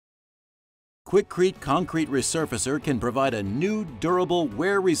QUIKRETE Concrete Resurfacer can provide a new, durable,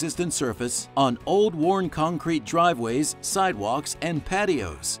 wear-resistant surface on old, worn concrete driveways, sidewalks, and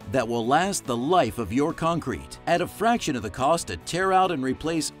patios that will last the life of your concrete at a fraction of the cost to tear out and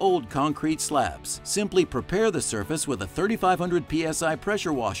replace old concrete slabs. Simply prepare the surface with a 3,500 psi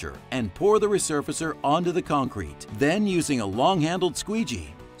pressure washer and pour the resurfacer onto the concrete. Then, using a long-handled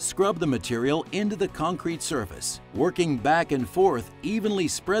squeegee, scrub the material into the concrete surface. Working back and forth, evenly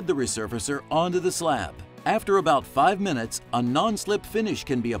spread the resurfacer onto the slab. After about 5 minutes, a non-slip finish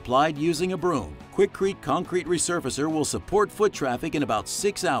can be applied using a broom. QUIKRETE Concrete Resurfacer will support foot traffic in about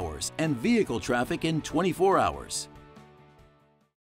 6 hours and vehicle traffic in 24 hours.